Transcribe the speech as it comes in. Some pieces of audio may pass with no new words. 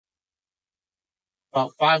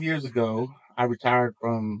About 5 years ago, I retired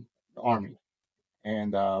from the Army,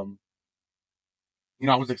 and I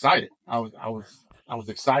was excited. I was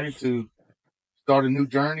excited to start a new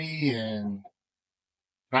journey and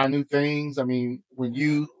try new things. I mean, when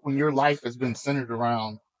your life has been centered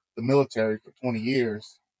around the military for 20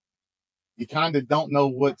 years, you kind of don't know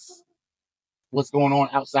what's going on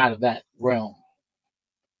outside of that realm.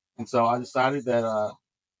 And so I decided that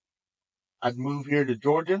I'd move here to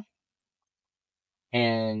Georgia,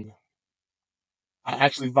 and I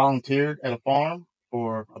actually volunteered at a farm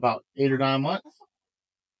for about 8 or 9 months.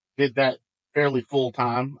 Did that fairly full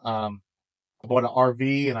time. I bought an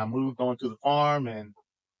RV and I moved onto the farm, and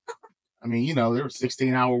I mean, there were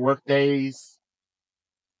 16-hour work days.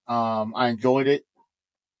 I enjoyed it,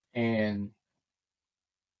 and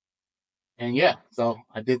yeah, so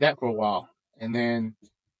I did that for a while, and then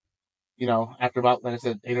after about, like I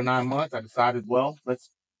said, 8 or 9 months, I decided, well, let's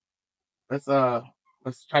uh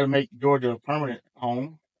let's try to make Georgia a permanent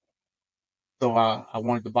home. So I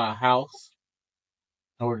wanted to buy a house.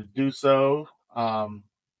 In order to do so, um,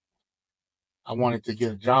 I wanted to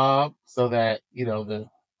get a job so that the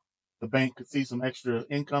bank could see some extra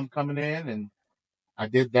income coming in, and I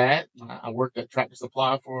did that. I worked at Tractor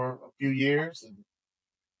Supply for a few years, and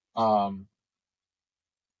um,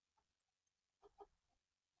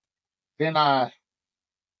 then let's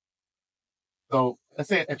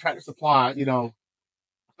say at Tractor Supply,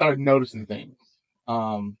 started noticing things.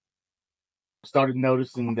 Um, Started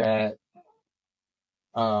noticing that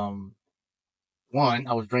um, one,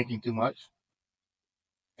 I was drinking too much,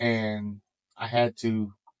 and I had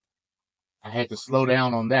to I had to slow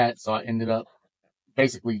down on that. So I ended up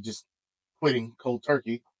basically just quitting cold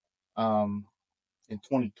turkey um, in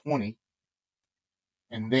 2020,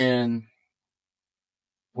 and then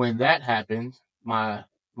when that happened, my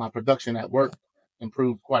production at work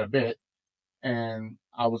improved quite a bit, and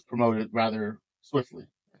I was promoted rather swiftly.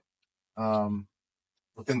 Um,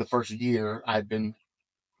 Within the first year, I had been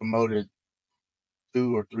promoted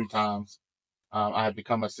 2 or 3 times. I had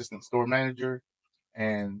become assistant store manager,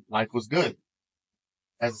 and life was good.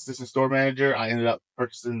 As assistant store manager, I ended up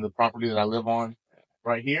purchasing the property that I live on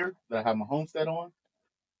right here, that I have my homestead on,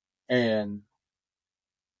 and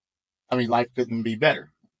I mean, life couldn't be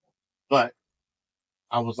better. But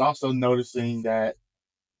I was also noticing that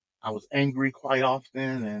I was angry quite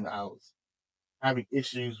often, and I was having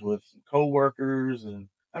issues with coworkers, and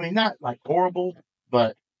I mean, not like horrible,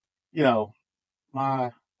 but you know, my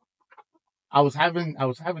I was having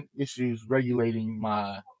issues regulating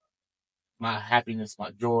my happiness, my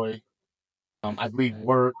joy. I'd leave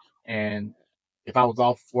work, and if I was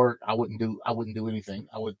off work, I wouldn't do anything.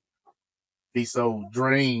 I would be so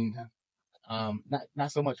drained,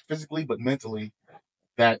 not so much physically, but mentally,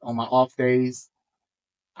 that on my off days,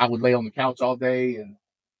 I would lay on the couch all day and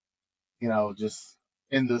just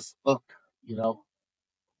in this look, you know.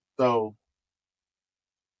 So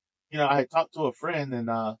I had talked to a friend, and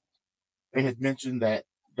they had mentioned that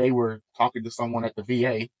they were talking to someone at the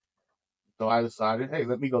VA. So I decided, hey,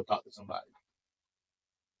 let me go talk to somebody.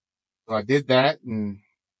 So I did that, and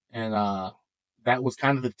that was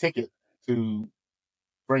kind of the ticket to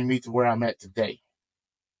bring me to where I'm at today.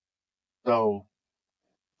 So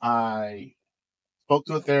I spoke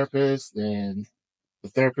to a therapist, and the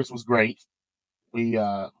therapist was great. We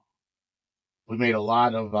made a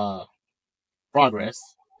lot of progress,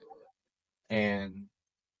 and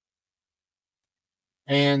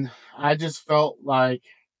I just felt like,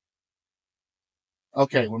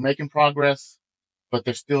 okay, we're making progress, but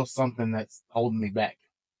there's still something that's holding me back.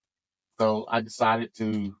 So I decided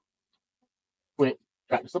to quit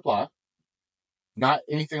Tractor Supply. Not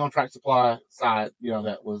anything on Tractor Supply side,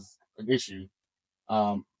 that was an issue.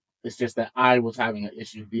 Um, it's just that I was having an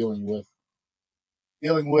issue dealing with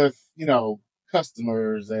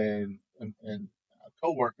customers and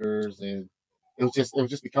coworkers, and it was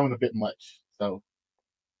just becoming a bit much. So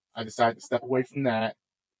I decided to step away from that,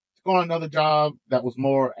 to go on another job that was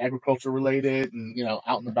more agriculture related and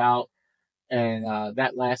out and about, and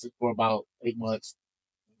that lasted for about 8 months,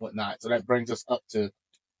 whatnot. So that brings us up to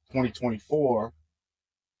 2024,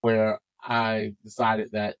 where I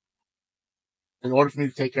decided that in order for me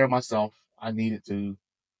to take care of myself, I needed to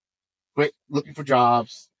quit looking for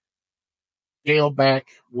jobs, scale back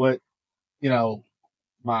what you know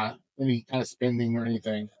my any kind of spending or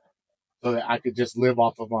anything, so that I could just live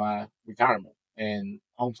off of my retirement and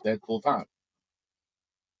homestead full time.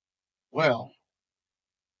 Well,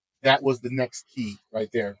 that was the next key right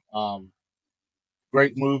there.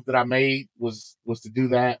 Great move that I made was to do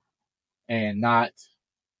that, and not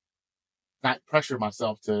pressure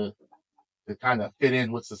myself to to kind of fit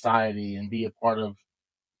in with society and be a part of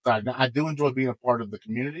society. Now, I do enjoy being a part of the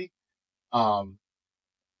community, um,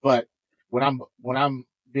 but when I'm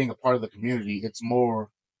being a part of the community, it's more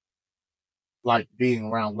like being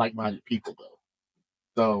around like-minded people, though.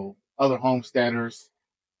 So other homesteaders,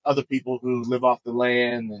 other people who live off the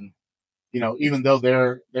land, and even though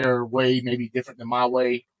their way may be different than my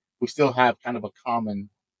way, we still have kind of a common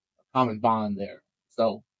bond there.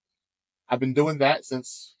 So I've been doing that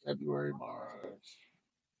since February, March.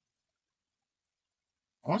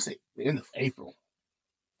 I want to say the end of April.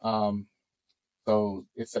 Um, so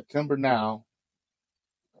it's September now.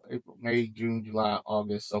 April, May, June, July,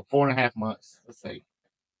 August. So 4.5 months, let's say.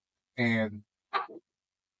 And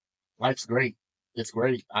life's great. It's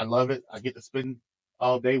great. I love it. I get to spend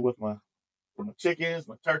all day with my chickens,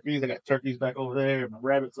 my turkeys. I got turkeys back over there, my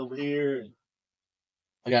rabbits over here, and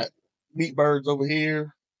I got meat birds over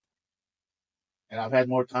here. And I've had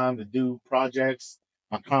more time to do projects,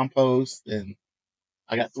 my compost, and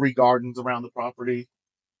I got 3 gardens around the property,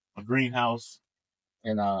 a greenhouse,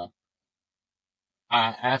 and I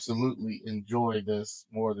absolutely enjoy this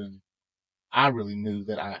more than I really knew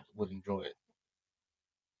that I would enjoy it.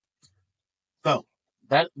 So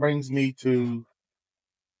that brings me to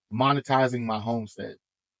monetizing my homestead.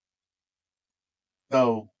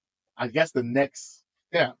 So I guess the next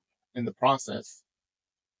step in the process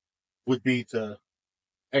would be to,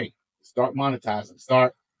 hey, start monetizing,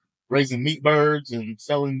 start raising meat birds and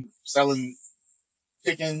selling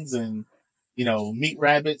chickens, and meat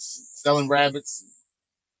rabbits, selling rabbits,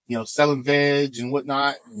 selling veg and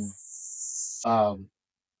whatnot. And um,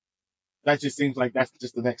 that just seems like that's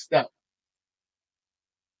just the next step.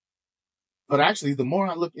 But actually, the more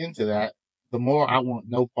I look into that, the more I want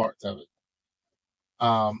no parts of it.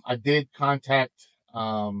 I did contact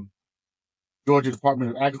um, Georgia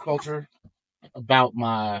Department of Agriculture about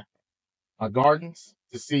my gardens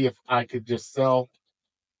to see if I could just sell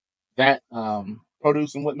that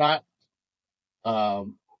produce and whatnot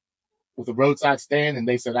um, with a roadside stand, and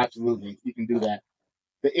they said absolutely you can do that.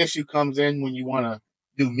 The issue comes in when you want to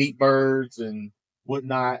do meat birds and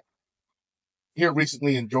whatnot. Here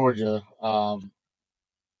recently in Georgia,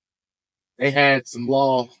 they had some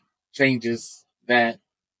law changes that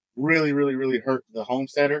really, really, really hurt the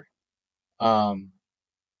homesteader, um,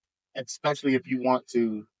 especially if you want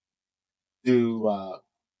to do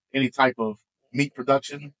any type of meat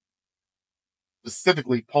production,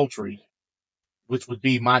 specifically poultry, which would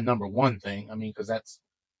be my number one thing. I mean, because that's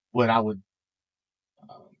what I would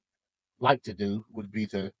um, like to do, would be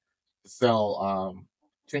to sell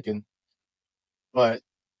chicken, but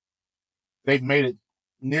they've made it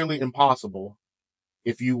nearly impossible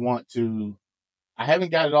if you want to. I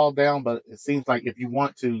haven't got it all down, but it seems like if you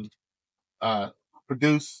want to uh,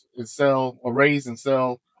 produce and sell, or raise and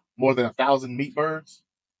sell more than 1,000 meat birds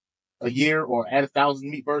a year, or add 1,000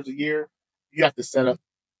 meat birds a year, you have to set up.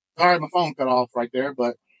 Sorry, my phone cut off right there.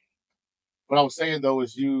 But what I was saying though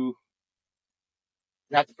is you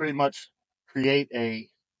have to pretty much create a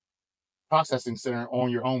processing center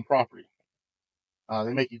on your own property.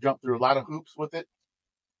 They make you jump through a lot of hoops with it.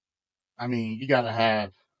 I mean, you got to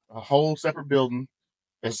have a whole separate building.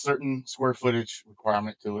 There's a certain square footage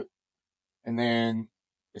requirement to it, and then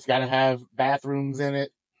it's got to have bathrooms in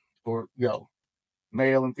it for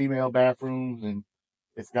male and female bathrooms, and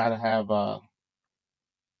it's got to have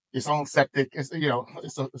its own septic.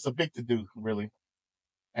 It's a big to do really,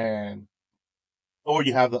 and or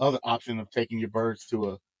you have the other option of taking your birds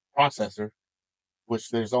to a processor, which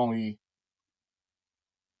there's only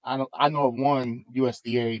I know of one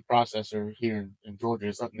USDA processor here in Georgia.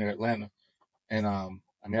 It's up near Atlanta, and I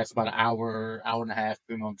mean that's about an hour and a half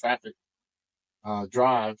depending on traffic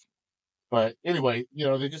drive. But anyway,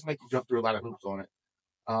 they just make you jump through a lot of hoops on it.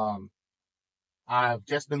 Um, I've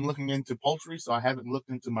just been looking into poultry, so I haven't looked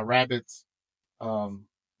into my rabbits, um,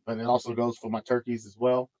 but it also goes for my turkeys as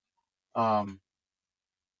well. Um,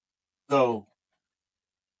 so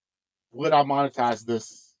would I monetize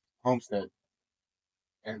this homestead?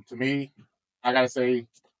 And to me, I gotta say,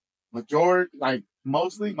 majority, like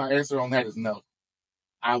mostly, my answer on that is no.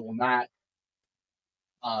 I will not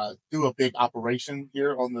do a big operation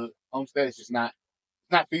here on the homestead. It's just not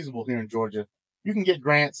feasible here in Georgia. You can get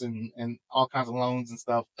grants and all kinds of loans and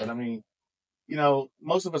stuff, but I mean,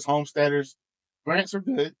 most of us homesteaders, grants are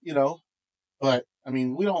good, but I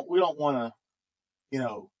mean, we don't want to, you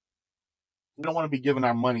know, we don't want to be giving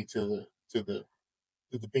our money to the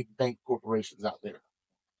big bank corporations out there.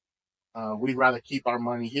 We'd rather keep our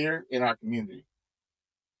money here in our community.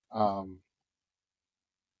 Um,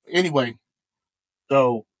 anyway,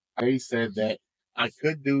 so I said that I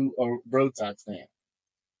could do a roadside stand,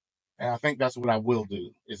 And I think that's what I will do,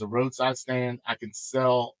 is a roadside stand. I can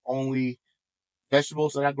sell only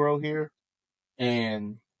vegetables that I grow here,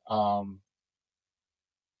 and um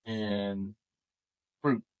and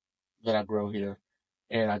fruit that I grow here.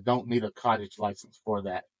 And I don't need a cottage license for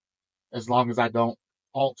that, as long as I don't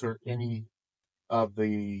alter any of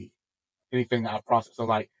the anything that I process. So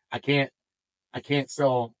like I can't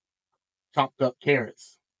sell chopped up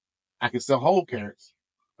carrots. I can sell whole carrots,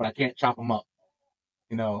 but I can't chop them up.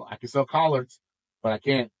 I can sell collards, but I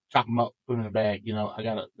can't chop them up, put them in a bag.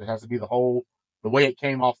 It has to be the way it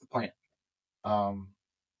came off the plant. Um,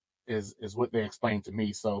 is what they explained to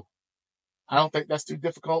me. So I don't think that's too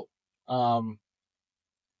difficult. Um,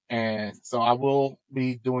 and so I will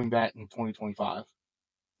be doing that in 2025.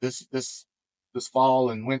 This fall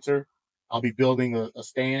and winter, I'll be building a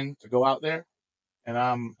stand to go out there, and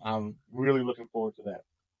I'm really looking forward to that.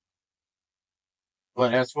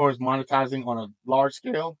 But as far as monetizing on a large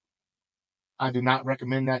scale, I do not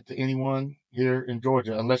recommend that to anyone here in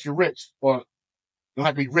Georgia unless you're rich. Or you don't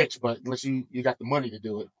have to be rich, but unless you got the money to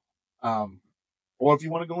do it. Um, or if you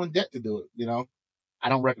want to go in debt to do it, I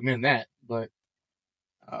don't recommend that. But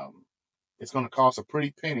um, it's going to cost a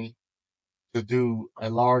pretty penny to do a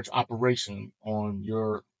large operation on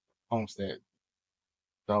your homestead.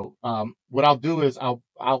 So what I'll do is I'll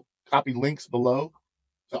copy links below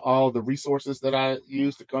to all the resources that I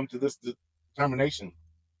use to come to this determination.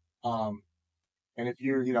 Um, and if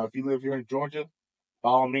you live here in Georgia, by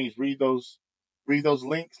all means, read those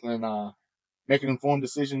links and make an informed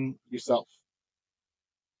decision yourself.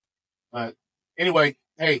 But anyway,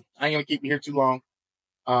 hey, I ain't gonna keep you here too long.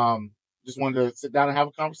 Just wanted to sit down and have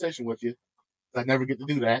a conversation with you. I never get to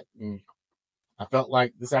do that, and I felt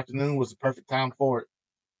like this afternoon was the perfect time for it.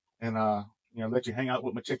 And let you hang out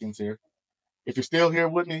with my chickens here. If you're still here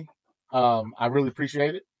with me, I really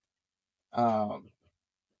appreciate it. Um,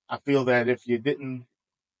 I feel that if you didn't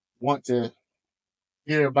want to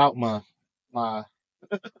hear about my my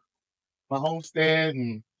homestead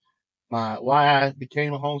and my why I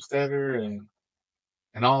became a homesteader and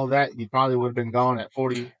all of that, you probably would have been gone at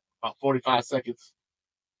about 45 seconds.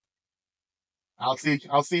 I'll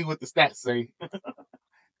see what the stats say,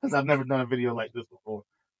 because I've never done a video like this before.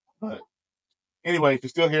 But anyway, if you're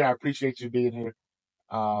still here, I appreciate you being here.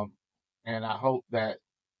 Um, and I hope that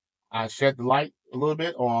I shed the light a little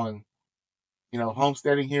bit on,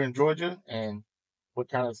 homesteading here in Georgia and what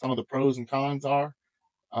kind of some of the pros and cons are.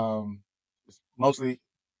 It's mostly,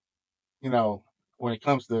 when it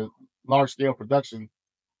comes to large scale production,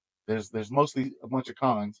 there's mostly a bunch of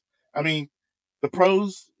cons. I mean, the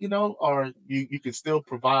pros, are you can still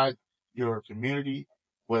provide your community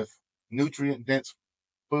with nutrient dense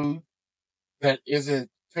food that isn't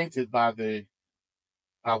tainted by the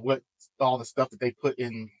what all the stuff that they put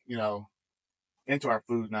in, into our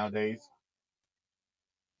food nowadays.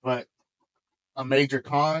 But a major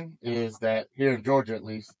con is that here in Georgia, at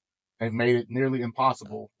least, they've made it nearly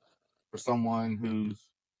impossible for someone who's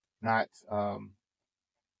not, who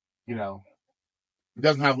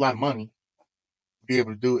doesn't have a lot of money to be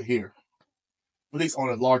able to do it here, at least on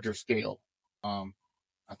a larger scale. Um,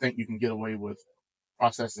 I think you can get away with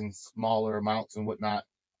processing smaller amounts and whatnot,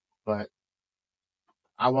 but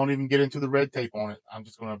I won't even get into the red tape on it. I'm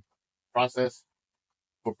just going to process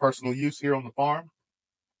for personal use here on the farm,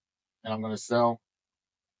 and um,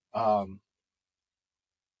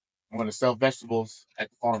 I'm going to sell vegetables at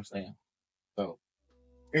the farm stand. So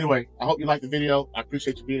anyway, I hope you liked the video. I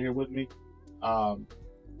appreciate you being here with me. Um,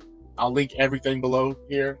 I'll link everything below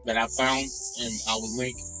here that I found, and I will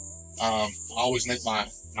link. I always link my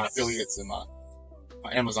affiliates and my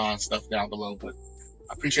Amazon stuff down below. But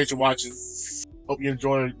I appreciate you watching. Hope you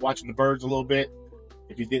enjoyed watching the birds a little bit.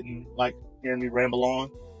 If you didn't like hearing me ramble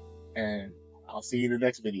on, and I'll see you in the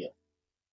next video.